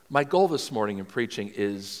My goal this morning in preaching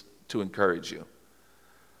is to encourage you.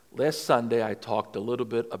 Last Sunday, I talked a little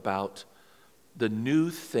bit about the new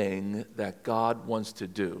thing that God wants to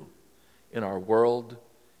do in our world,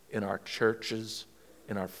 in our churches,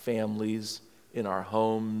 in our families, in our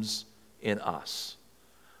homes, in us.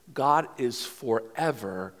 God is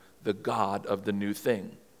forever the God of the new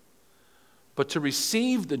thing. But to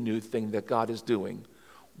receive the new thing that God is doing,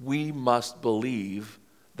 we must believe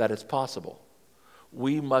that it's possible.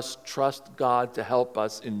 We must trust God to help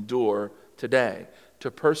us endure today, to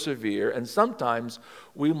persevere, and sometimes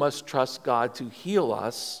we must trust God to heal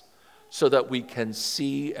us so that we can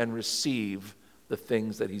see and receive the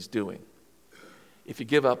things that He's doing. If you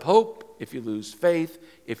give up hope, if you lose faith,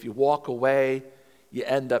 if you walk away, you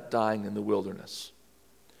end up dying in the wilderness.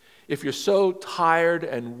 If you're so tired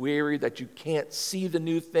and weary that you can't see the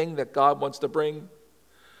new thing that God wants to bring,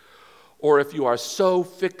 or if you are so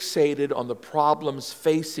fixated on the problems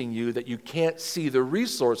facing you that you can't see the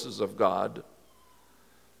resources of God,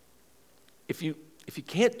 if you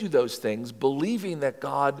can't do those things, believing that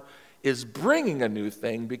God is bringing a new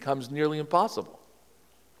thing becomes nearly impossible.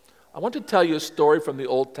 I want to tell you a story from the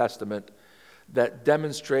Old Testament that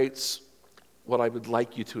demonstrates what I would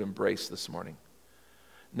like you to embrace this morning.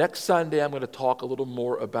 Next Sunday, I'm going to talk a little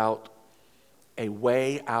more about a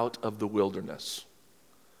way out of the wilderness.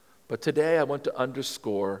 But today, I want to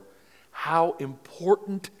underscore how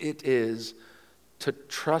important it is to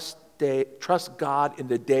trust God in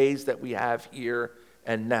the days that we have here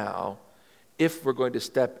and now if we're going to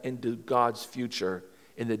step into God's future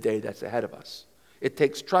in the day that's ahead of us. It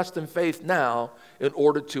takes trust and faith now in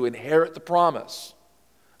order to inherit the promise.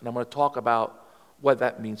 And I'm going to talk about what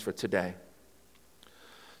that means for today.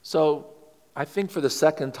 So I think for the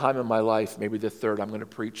second time in my life, maybe the third, I'm going to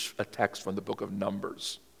preach a text from the book of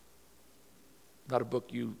Numbers. Not a book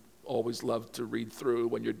you always love to read through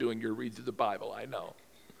when you're doing your read through the Bible, I know.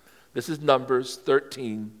 This is Numbers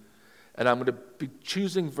 13, and I'm going to be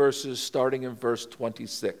choosing verses starting in verse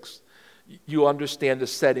 26. You understand the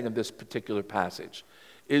setting of this particular passage.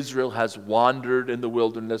 Israel has wandered in the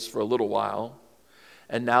wilderness for a little while,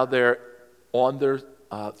 and now they're on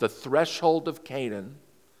the threshold of Canaan.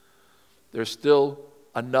 There's still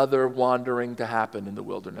another wandering to happen in the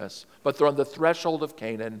wilderness, but they're on the threshold of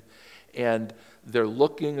Canaan, and they're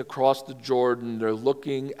looking across the Jordan. They're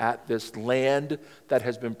looking at this land that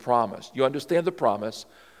has been promised. You understand the promise.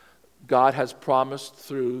 God has promised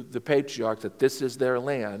through the patriarchs that this is their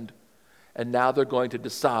land, and now they're going to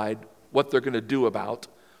decide what they're going to do about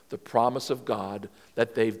the promise of God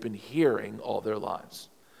that they've been hearing all their lives.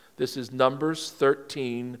 This is Numbers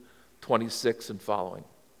 13, 26 and following.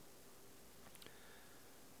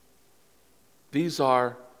 This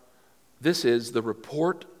is the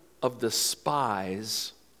report of the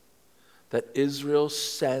spies that Israel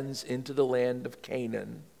sends into the land of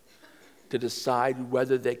Canaan to decide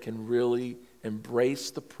whether they can really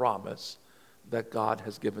embrace the promise that God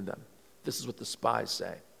has given them. This is what the spies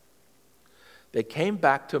say. They came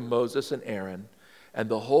back to Moses and Aaron and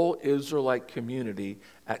the whole Israelite community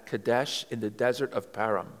at Kadesh in the desert of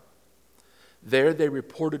Paran. There they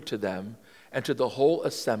reported to them and to the whole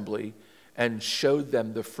assembly and showed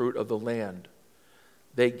them the fruit of the land.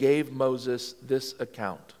 They gave Moses this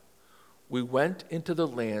account. We went into the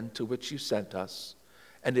land to which you sent us,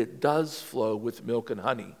 and it does flow with milk and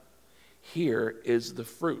honey. Here is the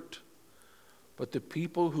fruit. But the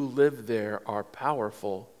people who live there are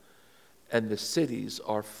powerful, and the cities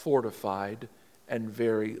are fortified and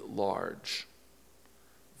very large.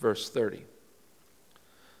 Verse 30.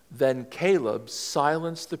 Then Caleb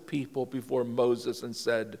silenced the people before Moses and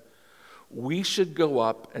said, we should go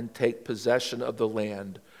up and take possession of the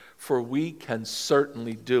land, for we can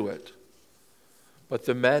certainly do it. But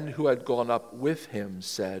the men who had gone up with him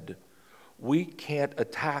said, we can't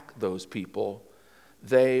attack those people.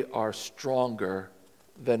 They are stronger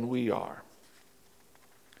than we are.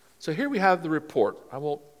 So here we have the report. I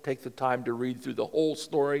won't take the time to read through the whole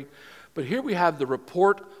story, but here we have the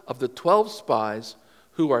report of the 12 spies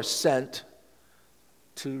who are sent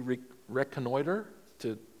to reconnoiter,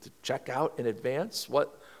 to check out in advance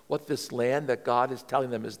what this land that God is telling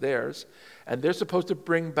them is theirs. And they're supposed to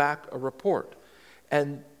bring back a report.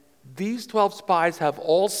 And these 12 spies have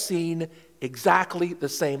all seen exactly the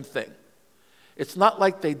same thing. It's not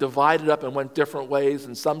like they divided up and went different ways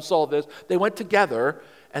and some saw this. They went together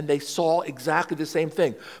and they saw exactly the same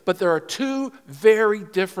thing. But there are two very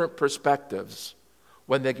different perspectives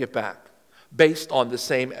when they get back, based on the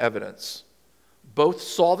same evidence. Both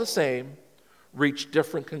saw the same, reached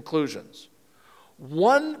different conclusions.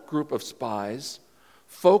 One group of spies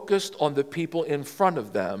focused on the people in front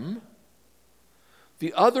of them.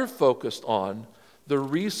 The other focused on the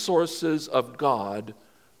resources of God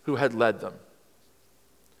who had led them.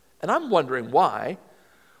 And I'm wondering why.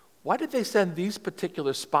 Why did they send these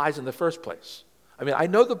particular spies in the first place? I mean, I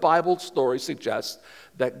know the Bible story suggests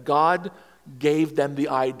that God gave them the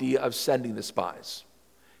idea of sending the spies.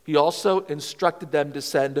 He also instructed them to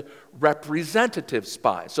send representative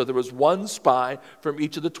spies. So there was one spy from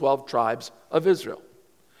each of the 12 tribes of Israel.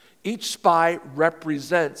 Each spy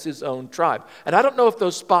represents his own tribe. And I don't know if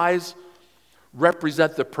those spies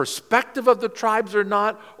represent the perspective of the tribes or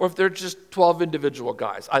not, or if they're just 12 individual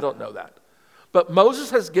guys. I don't know that. But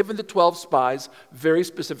Moses has given the 12 spies very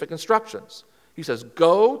specific instructions. He says,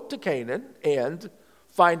 go to Canaan and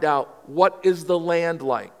find out what is the land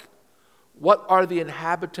like. What are the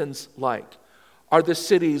inhabitants like? Are the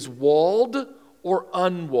cities walled or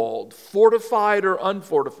unwalled? Fortified or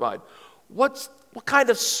unfortified? What kind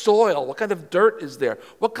of soil, what kind of dirt is there?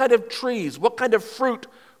 What kind of trees, what kind of fruit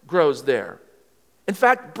grows there? In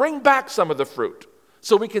fact, bring back some of the fruit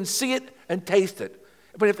so we can see it and taste it.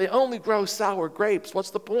 But if they only grow sour grapes,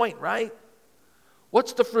 what's the point, right?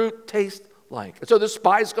 What's the fruit taste like? And so the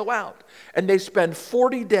spies go out and they spend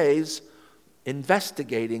 40 days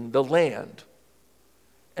investigating the land.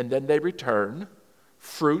 And then they return,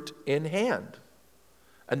 fruit in hand.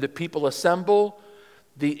 And the people assemble,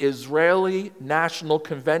 the Israeli National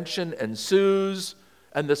Convention ensues,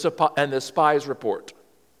 and the spies report.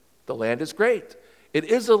 The land is great. It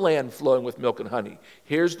is a land flowing with milk and honey.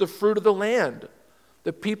 Here's the fruit of the land.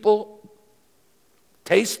 The people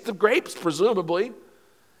taste the grapes, presumably,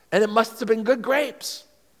 and it must have been good grapes.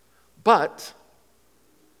 But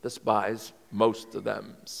the spies, most of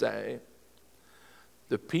them say,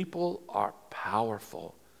 the people are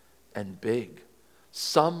powerful and big.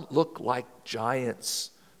 Some look like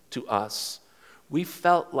giants to us. We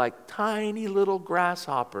felt like tiny little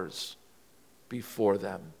grasshoppers before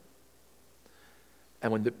them.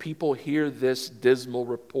 And when the people hear this dismal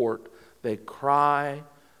report, they cry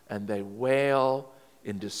and they wail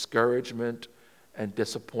in discouragement and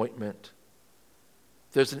disappointment.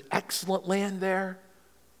 There's an excellent land there,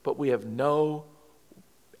 but we have no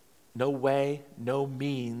way, no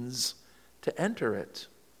means to enter it.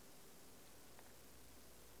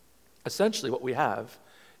 Essentially, what we have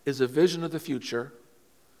is a vision of the future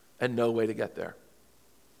and no way to get there.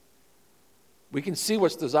 We can see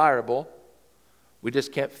what's desirable. We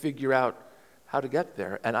just can't figure out how to get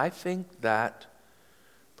there. And I think that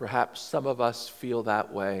perhaps some of us feel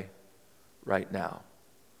that way right now.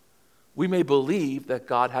 We may believe that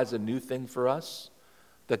God has a new thing for us,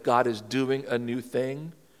 that God is doing a new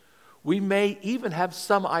thing. We may even have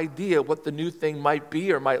some idea what the new thing might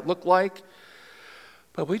be or might look like,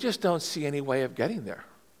 but we just don't see any way of getting there.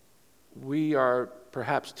 We are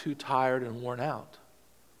perhaps too tired and worn out.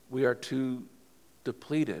 We are too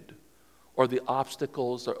depleted, or the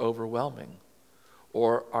obstacles are overwhelming,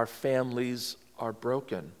 or our families are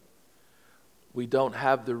broken. We don't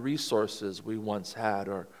have the resources we once had,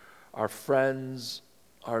 or our friends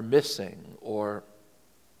are missing, or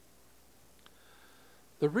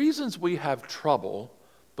the reasons we have trouble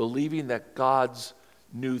believing that God's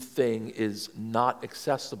new thing is not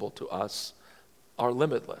accessible to us are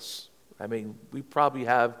limitless. I mean, we probably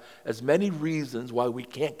have as many reasons why we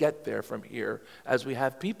can't get there from here as we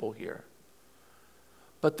have people here.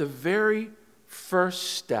 But the very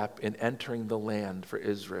first step in entering the land for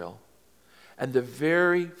Israel, and the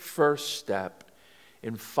very first step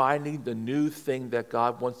in finding the new thing that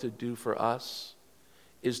God wants to do for us,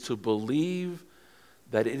 is to believe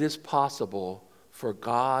that it is possible for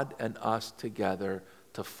God and us together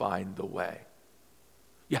to find the way.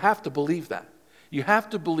 You have to believe that. You have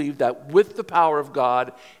to believe that with the power of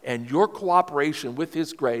God and your cooperation with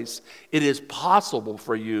His grace, it is possible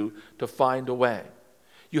for you to find a way.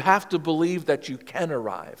 You have to believe that you can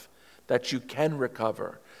arrive, that you can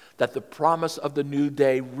recover, that the promise of the new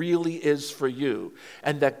day really is for you,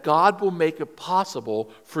 and that God will make it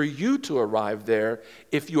possible for you to arrive there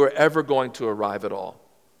if you are ever going to arrive at all.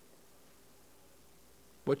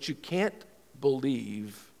 What you can't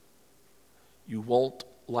believe, you won't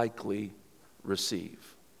likely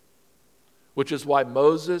receive. Which is why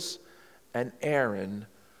Moses and Aaron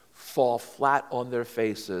fall flat on their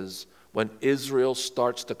faces when Israel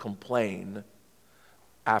starts to complain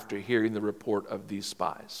after hearing the report of these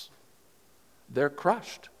spies. They're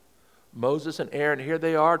crushed. Moses and Aaron, here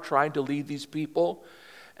they are trying to lead these people,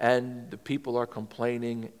 and the people are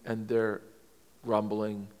complaining and they're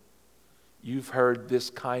grumbling. You've heard this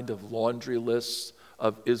kind of laundry list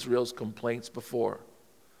of Israel's complaints before.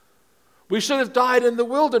 We should have died in the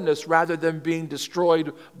wilderness rather than being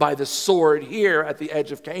destroyed by the sword here at the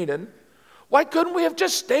edge of Canaan. Why couldn't we have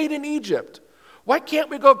just stayed in Egypt? Why can't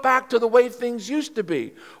we go back to the way things used to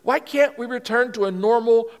be? Why can't we return to a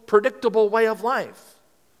normal, predictable way of life?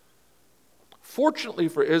 Fortunately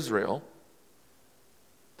for Israel,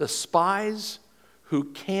 the spies who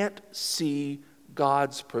can't see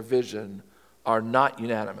God's provision are not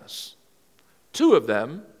unanimous. Two of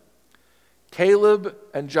them, Caleb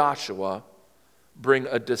and Joshua, bring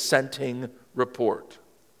a dissenting report.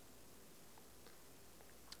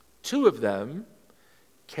 Two of them,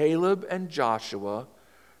 Caleb and Joshua,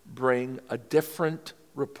 bring a different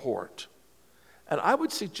report. And I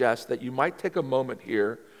would suggest that you might take a moment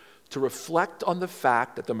here to reflect on the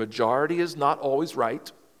fact that the majority is not always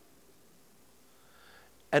right,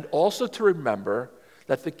 and also to remember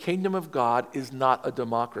that the kingdom of God is not a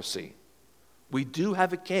democracy. We do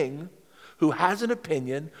have a king who has an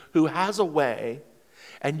opinion, who has a way,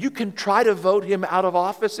 and you can try to vote him out of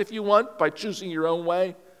office if you want by choosing your own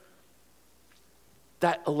way.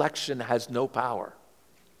 That election has no power.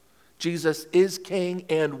 Jesus is king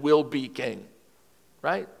and will be king,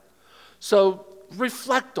 right? So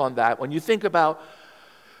reflect on that when you think about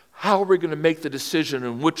how are we going to make the decision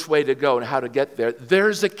and which way to go and how to get there.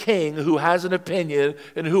 There's a king who has an opinion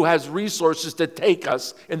and who has resources to take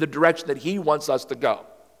us in the direction that he wants us to go.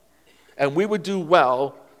 And we would do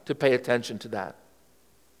well to pay attention to that.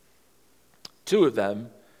 Two of them,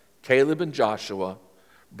 Caleb and Joshua,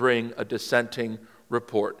 bring a dissenting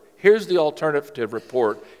report. Here's the alternative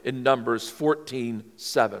report in Numbers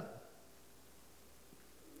 14:7.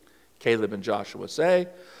 Caleb and Joshua say,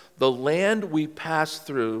 "The land we passed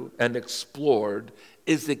through and explored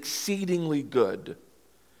is exceedingly good.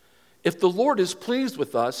 If the Lord is pleased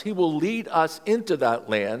with us, he will lead us into that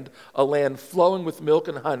land, a land flowing with milk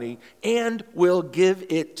and honey, and will give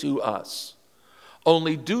it to us.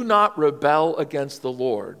 Only do not rebel against the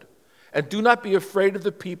Lord, and do not be afraid of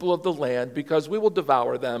the people of the land, because we will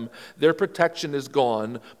devour them. Their protection is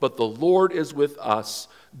gone, but the Lord is with us.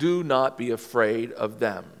 Do not be afraid of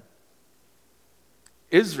them."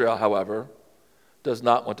 Israel, however, does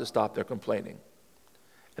not want to stop their complaining.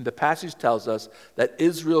 And the passage tells us that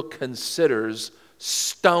Israel considers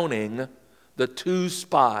stoning the two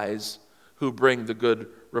spies who bring the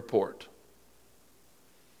good report.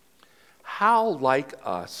 How like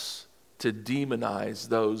us to demonize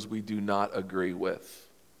those we do not agree with.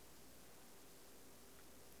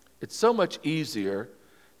 It's so much easier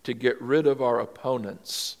to get rid of our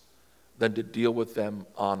opponents than to deal with them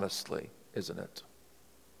honestly, isn't it?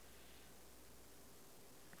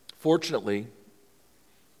 Fortunately,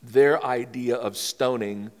 their idea of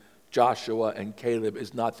stoning Joshua and Caleb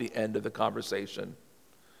is not the end of the conversation,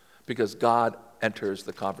 because God enters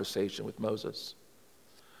the conversation with Moses.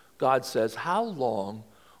 God says, "How long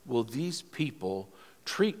will these people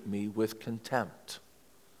treat me with contempt?"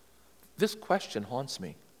 This question haunts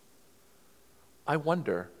me. I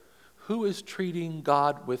wonder, who is treating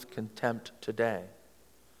God with contempt today?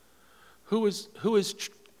 Who is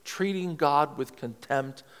treating God with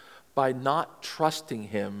contempt by not trusting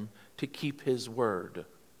him to keep his word?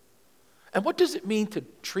 And what does it mean to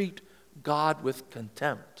treat God with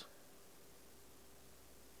contempt?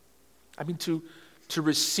 I mean, to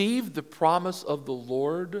receive the promise of the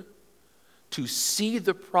Lord, to see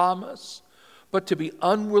the promise, but to be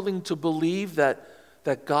unwilling to believe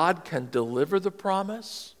that God can deliver the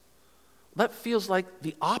promise? That feels like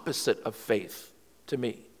the opposite of faith to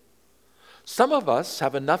me. Some of us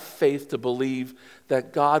have enough faith to believe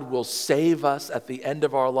that God will save us at the end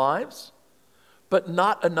of our lives, but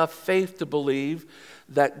not enough faith to believe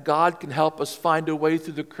that God can help us find a way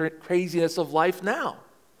through the craziness of life now,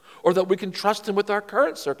 or that we can trust him with our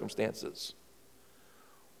current circumstances.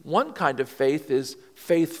 One kind of faith is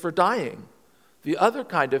faith for dying. The other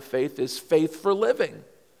kind of faith is faith for living.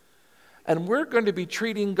 And we're going to be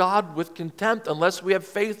treating God with contempt unless we have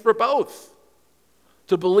faith for both,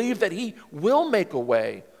 to believe that he will make a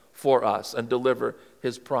way for us and deliver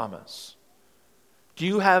his promise. Do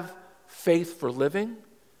you have faith for living?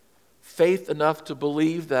 Faith enough to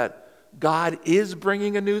believe that God is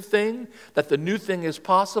bringing a new thing, that the new thing is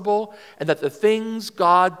possible, and that the things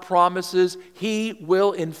God promises he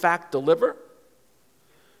will in fact deliver?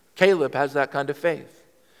 Caleb has that kind of faith.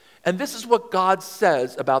 And this is what God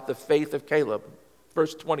says about the faith of Caleb.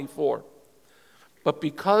 Verse 24. "But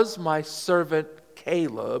because my servant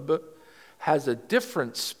Caleb has a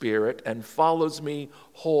different spirit and follows me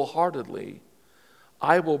wholeheartedly,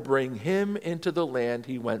 I will bring him into the land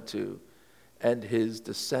he went to, and his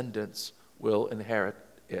descendants will inherit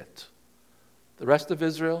it." The rest of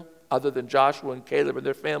Israel, other than Joshua and Caleb and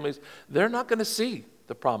their families, they're not going to see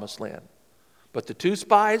the promised land. But the two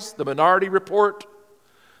spies, the minority report,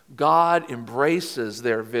 God embraces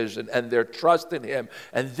their vision and their trust in him,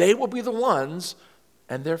 and they will be the ones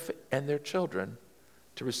and their children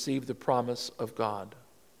to receive the promise of God.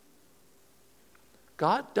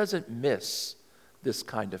 God doesn't miss this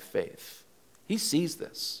kind of faith. He sees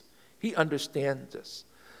this. He understands this.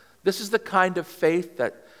 This is the kind of faith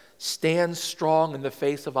that stands strong in the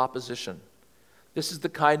face of opposition. This is the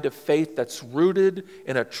kind of faith that's rooted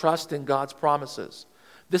in a trust in God's promises.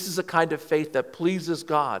 This is a kind of faith that pleases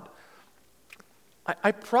God.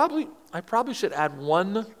 I probably should add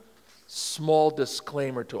one small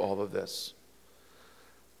disclaimer to all of this.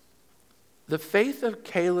 The faith of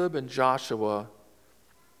Caleb and Joshua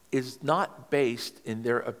is not based in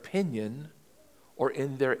their opinion or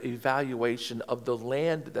in their evaluation of the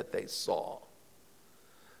land that they saw.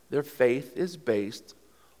 Their faith is based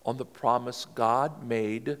on the promise God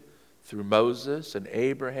made through Moses and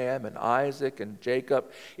Abraham and Isaac and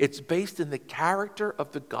Jacob. It's based in the character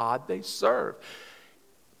of the God they serve.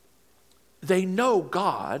 They know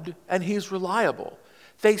God and he's reliable.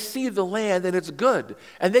 They see the land and it's good.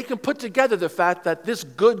 And they can put together the fact that this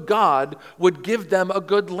good God would give them a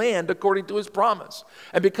good land according to his promise.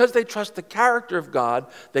 And because they trust the character of God,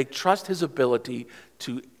 they trust his ability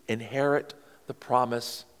to inherit the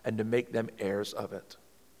promise and to make them heirs of it.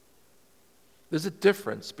 There's a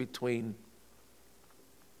difference between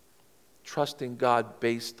trusting God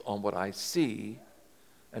based on what I see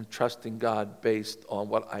and trusting God based on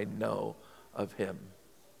what I know of him.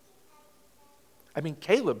 I mean,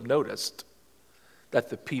 Caleb noticed that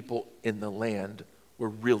the people in the land were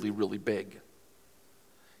really, really big.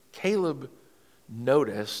 Caleb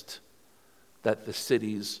noticed that the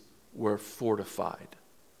cities were fortified.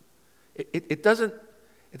 It doesn't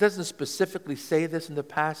specifically say this in the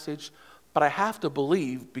passage, but I have to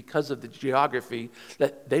believe, because of the geography,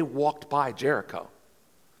 that they walked by Jericho,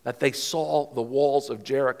 that they saw the walls of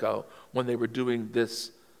Jericho when they were doing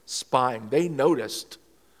this spying. They noticed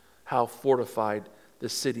how fortified the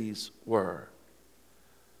cities were.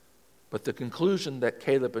 But the conclusion that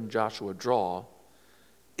Caleb and Joshua draw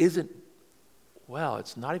isn't, well,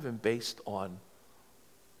 it's not even based on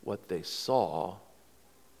what they saw.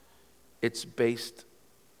 It's based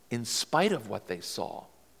in spite of what they saw.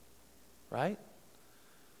 Right?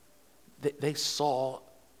 They saw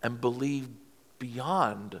and believed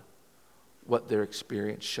beyond what their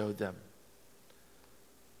experience showed them.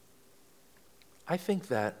 I think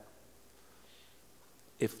that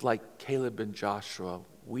if, like Caleb and Joshua,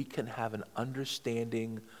 we can have an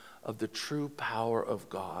understanding of the true power of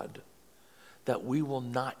God, that we will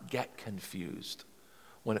not get confused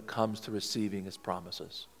when it comes to receiving his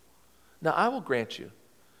promises. Now, I will grant you,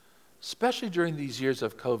 especially during these years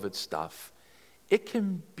of COVID stuff, it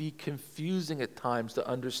can be confusing at times to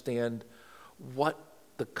understand what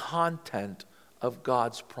the content of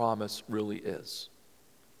God's promise really is.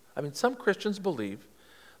 I mean, some Christians believe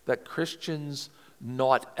that Christians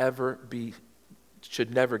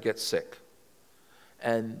should never get sick.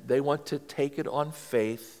 And they want to take it on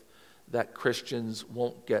faith that Christians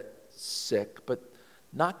won't get sick. But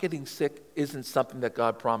not getting sick isn't something that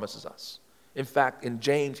God promises us. In fact, in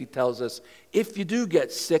James, he tells us, if you do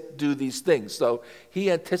get sick, do these things. So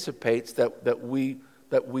he anticipates that we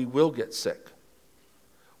will get sick.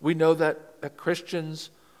 We know that Christians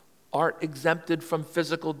aren't exempted from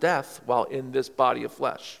physical death while in this body of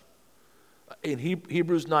flesh. In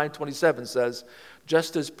Hebrews 9:27 says,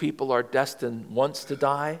 just as people are destined once to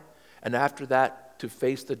die, and after that to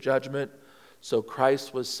face the judgment, so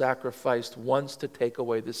Christ was sacrificed once to take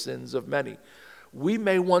away the sins of many. We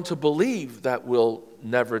may want to believe that we'll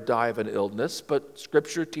never die of an illness, but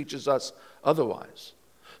Scripture teaches us otherwise.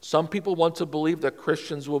 Some people want to believe that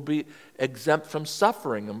Christians will be exempt from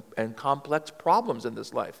suffering and complex problems in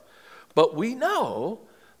this life. But we know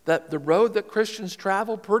that the road that Christians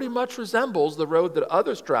travel pretty much resembles the road that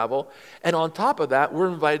others travel, and on top of that, we're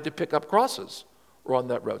invited to pick up crosses on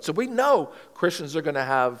that road. So we know Christians are going to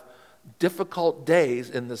have difficult days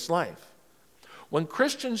in this life. When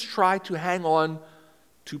Christians try to hang on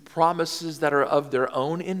to promises that are of their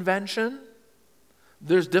own invention,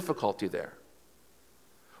 there's difficulty there.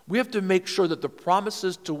 We have to make sure that the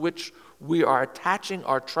promises to which we are attaching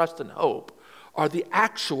our trust and hope are the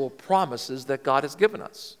actual promises that God has given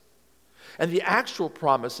us. And the actual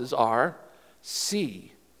promises are,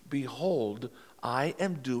 see, behold, I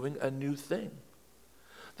am doing a new thing.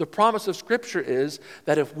 The promise of Scripture is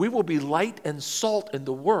that if we will be light and salt in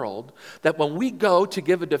the world, that when we go to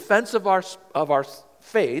give a defense of our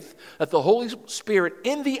faith, that the Holy Spirit,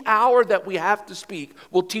 in the hour that we have to speak,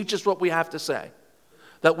 will teach us what we have to say.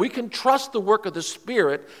 That we can trust the work of the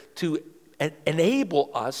Spirit to enable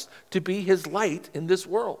us to be his light in this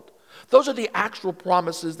world. Those are the actual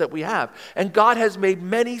promises that we have. And God has made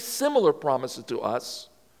many similar promises to us.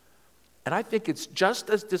 And I think it's just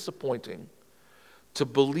as disappointing to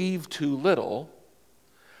believe too little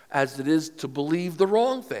as it is to believe the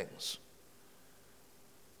wrong things.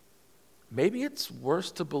 Maybe it's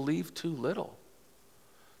worse to believe too little,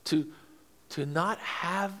 to not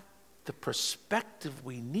have the perspective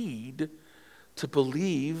we need to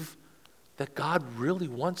believe that God really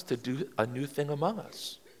wants to do a new thing among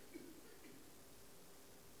us.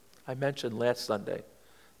 I mentioned last Sunday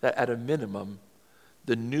that at a minimum,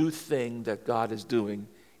 the new thing that God is doing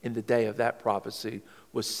in the day of that prophecy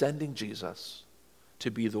was sending Jesus to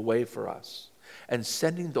be the way for us, and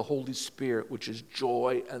sending the Holy Spirit, which is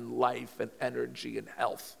joy and life and energy and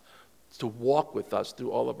health, to walk with us through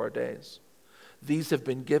all of our days. These have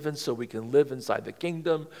been given so we can live inside the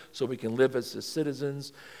kingdom, so we can live as his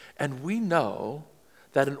citizens. And we know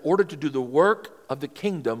that in order to do the work of the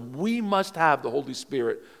kingdom, we must have the Holy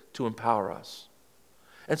Spirit to empower us.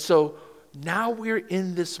 And so now we're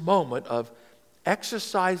in this moment of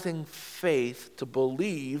exercising faith to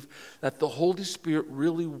believe that the Holy Spirit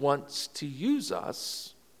really wants to use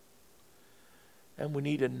us. And we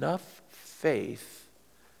need enough faith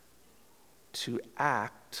to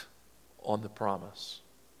act on the promise.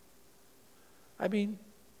 I mean,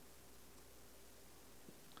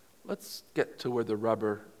 let's get to where the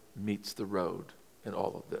rubber meets the road in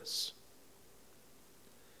all of this.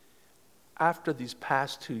 After these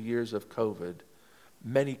past 2 years of COVID,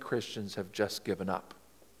 many Christians have just given up.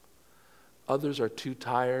 Others are too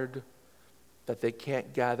tired that they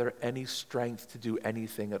can't gather any strength to do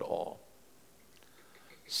anything at all.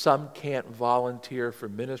 Some can't volunteer for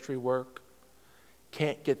ministry work,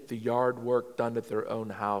 can't get the yard work done at their own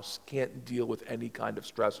house, can't deal with any kind of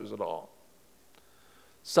stressors at all.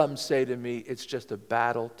 Some say to me, it's just a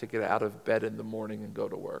battle to get out of bed in the morning and go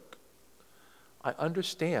to work. I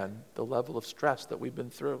understand the level of stress that we've been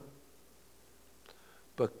through.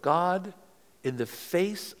 But God, in the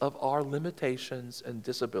face of our limitations and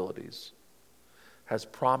disabilities, has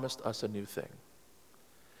promised us a new thing.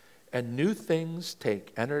 And new things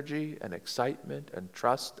take energy and excitement and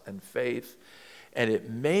trust and faith. And it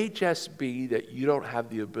may just be that you don't have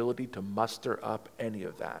the ability to muster up any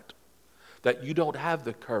of that. That you don't have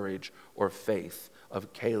the courage or faith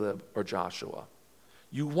of Caleb or Joshua.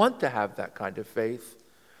 You want to have that kind of faith,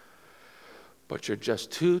 but you're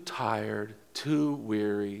just too tired, too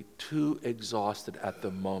weary, too exhausted at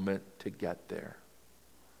the moment to get there.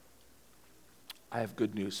 I have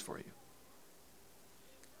good news for you.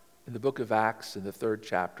 In the book of Acts, in the 3rd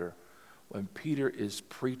chapter, when Peter is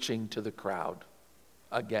preaching to the crowd,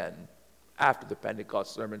 again, after the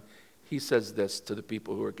Pentecost sermon, he says this to the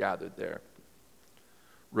people who are gathered there.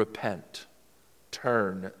 Repent,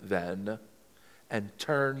 turn then, and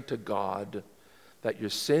turn to God, that your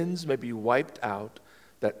sins may be wiped out,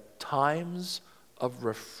 that times of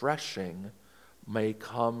refreshing may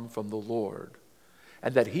come from the Lord,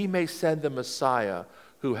 and that he may send the Messiah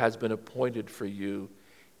who has been appointed for you,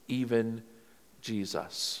 even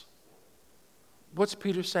Jesus. What's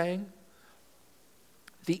Peter saying?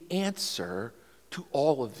 The answer to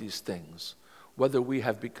all of these things, whether we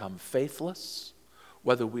have become faithless,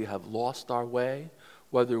 whether we have lost our way,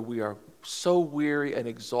 whether we are so weary and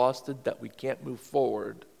exhausted that we can't move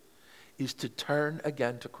forward, is to turn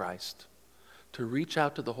again to Christ, to reach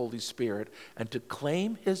out to the Holy Spirit, and to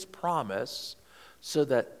claim his promise so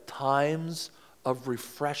that times of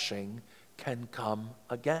refreshing can come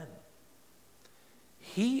again.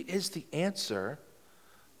 He is the answer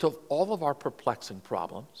to all of our perplexing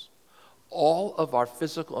problems, all of our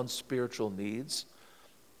physical and spiritual needs.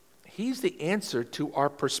 He's the answer to our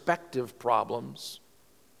perspective problems,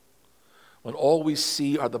 when all we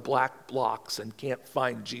see are the black blocks and can't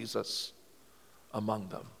find Jesus among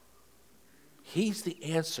them. He's the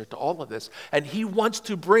answer to all of this, and he wants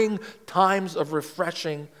to bring times of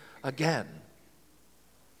refreshing again.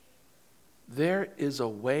 There is a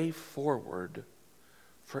way forward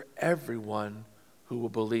for everyone who will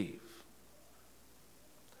believe.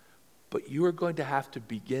 But you are going to have to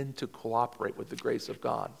begin to cooperate with the grace of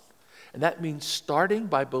God. And that means starting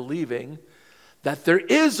by believing that there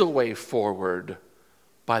is a way forward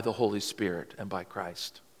by the Holy Spirit and by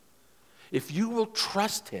Christ. If you will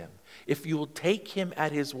trust him, if you will take him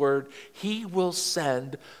at his word, he will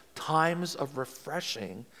send times of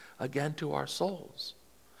refreshing again to our souls.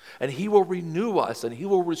 And he will renew us, and he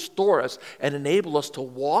will restore us and enable us to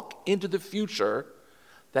walk into the future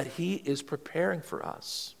that he is preparing for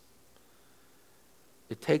us.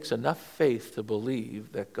 It takes enough faith to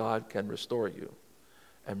believe that God can restore you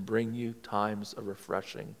and bring you times of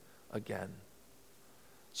refreshing again.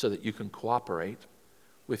 so that you can cooperate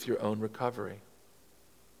with your own recovery.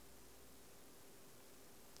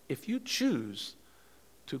 If you choose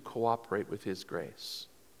to cooperate with his grace,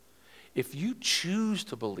 if you choose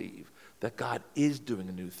to believe that God is doing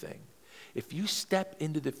a new thing, if you step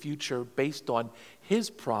into the future based on his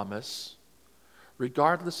promise,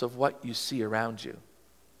 regardless of what you see around you.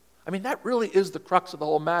 I mean, that really is the crux of the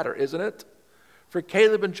whole matter, isn't it? For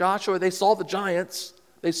Caleb and Joshua, they saw the giants,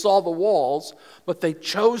 they saw the walls, but they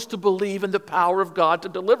chose to believe in the power of God to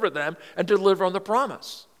deliver them and to deliver on the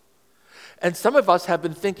promise. And some of us have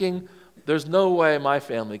been thinking, there's no way my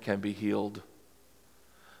family can be healed.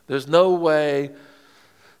 There's no way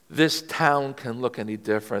this town can look any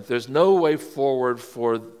different. There's no way forward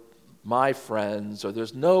for my friends, or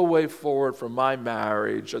there's no way forward for my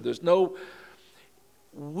marriage, or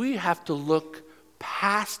we have to look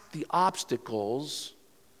past the obstacles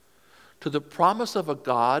to the promise of a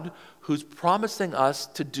God who's promising us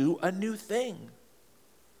to do a new thing.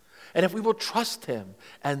 And if we will trust him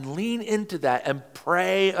and lean into that and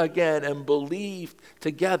pray again and believe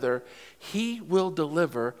together, he will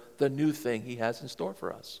deliver the new thing he has in store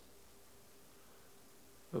for us.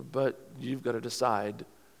 But you've got to decide,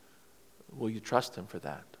 will you trust him for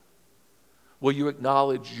that? Will you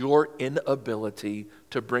acknowledge your inability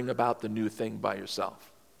to bring about the new thing by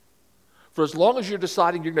yourself? For as long as you're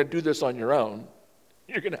deciding you're going to do this on your own,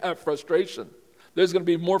 you're going to have frustration. There's going to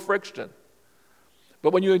be more friction.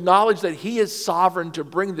 But when you acknowledge that he is sovereign to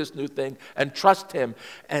bring this new thing and trust him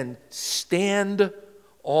and stand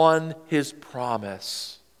on his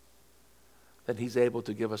promise, then he's able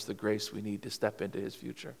to give us the grace we need to step into his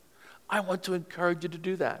future. I want to encourage you to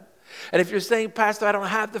do that. And if you're saying, Pastor, I don't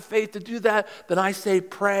have the faith to do that, then I say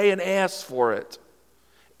pray and ask for it.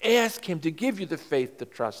 Ask him to give you the faith to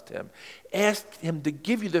trust him. Ask him to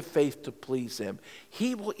give you the faith to please him.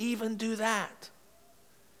 He will even do that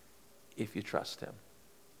if you trust him.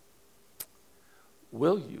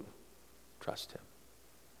 Will you trust him?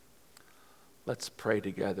 Let's pray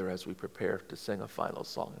together as we prepare to sing a final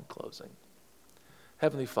song in closing.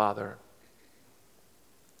 Heavenly Father,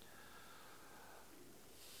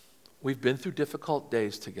 we've been through difficult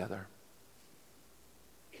days together,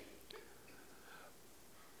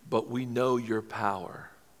 but we know your power,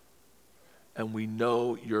 and we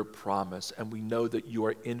know your promise, and we know that you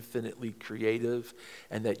are infinitely creative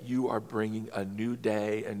and that you are bringing a new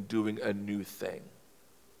day and doing a new thing.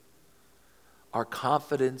 Our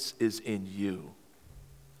confidence is in you.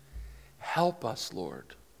 Help us,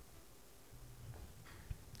 Lord.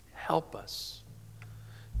 Help us.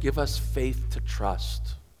 Give us faith to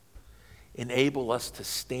trust. Enable us to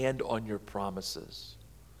stand on your promises.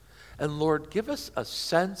 And Lord, give us a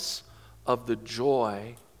sense of the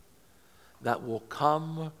joy that will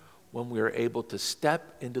come when we are able to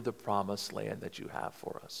step into the promised land that you have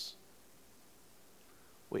for us.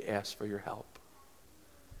 We ask for your help.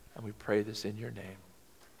 And we pray this in your name.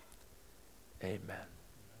 Amen.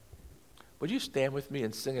 Would you stand with me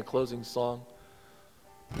and sing a closing song?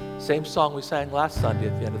 Same song we sang last Sunday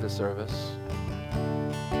at the end of the service.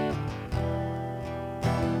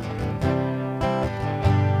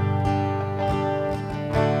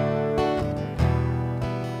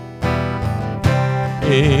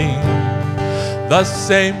 The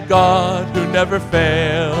same God who never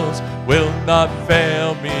fails will not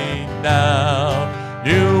fail me now.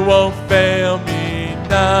 You won't fail me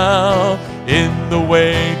now in the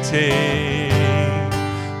waiting.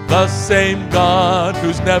 The same God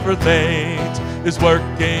who's never late is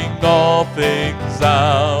working all things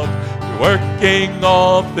out. You're working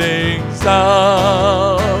all things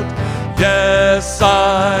out. Yes,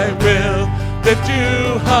 I will lift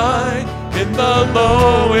you high in the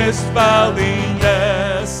lowest valley.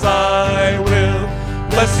 Yes, I will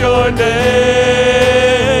bless your name.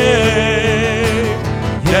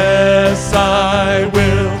 Yes, I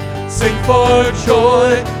will sing for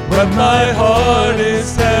joy when my heart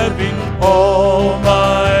is heavy all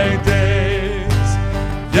my days.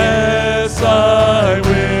 Yes, I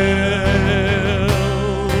will.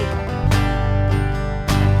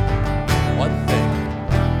 One thing,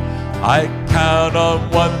 I count on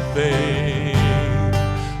one thing.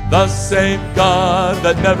 The same God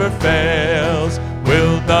that never fails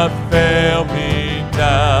will not fail me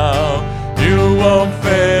now. You won't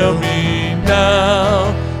fail me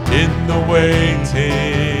now in the waiting.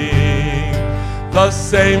 The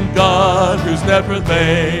same God who's never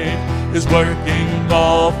late is working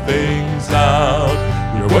all things out.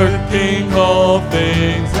 You're working all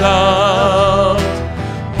things out.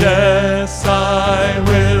 Yes, I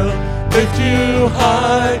will lift you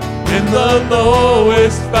high in the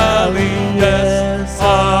lowest valley. Yes,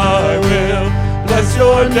 I will bless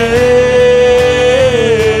your your name.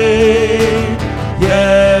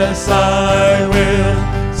 Yes, I will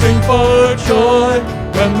sing for joy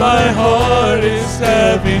when my heart is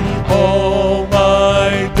heavy all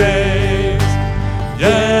my days.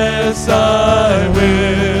 Yes, I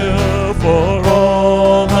will for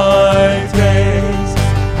all my days.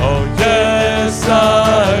 Oh, yes,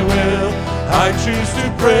 I will. I choose to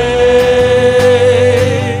praise,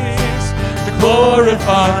 to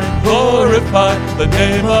glorify the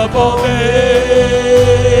name of all names,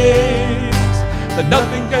 that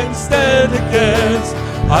nothing can stand against.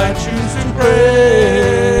 I choose to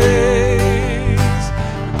praise,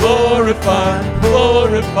 glorify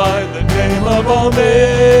the name of all names,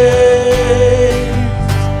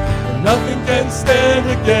 and nothing can stand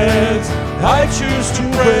against. I choose to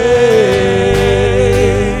praise,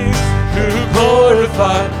 to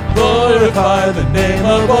glorify the name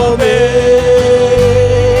of all names,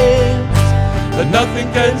 that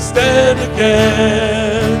nothing can stand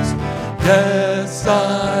against. Yes,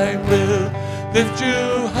 I will lift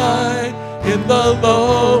you high in the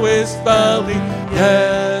lowest valley.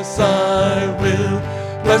 Yes, I will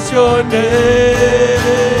bless your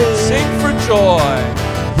name. Sing for joy.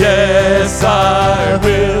 Yes, I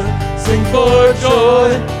will sing for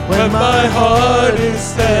joy when my heart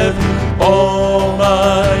is heavy all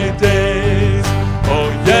my days.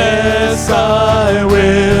 Oh, yes, I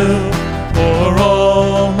will for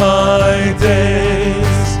all my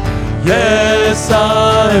days. Yes,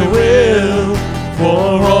 I will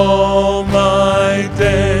for all my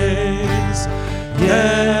days.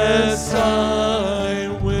 Yes, I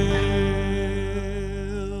will.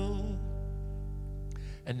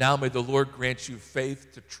 And now may the Lord grant you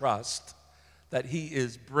faith to trust that He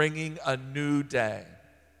is bringing a new day.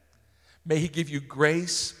 May He give you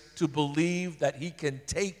grace to believe that He can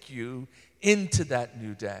take you into that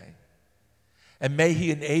new day. And may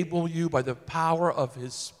He enable you by the power of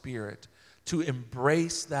His Spirit to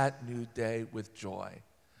embrace that new day with joy.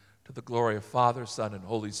 To the glory of Father, Son, and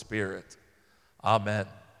Holy Spirit. Amen.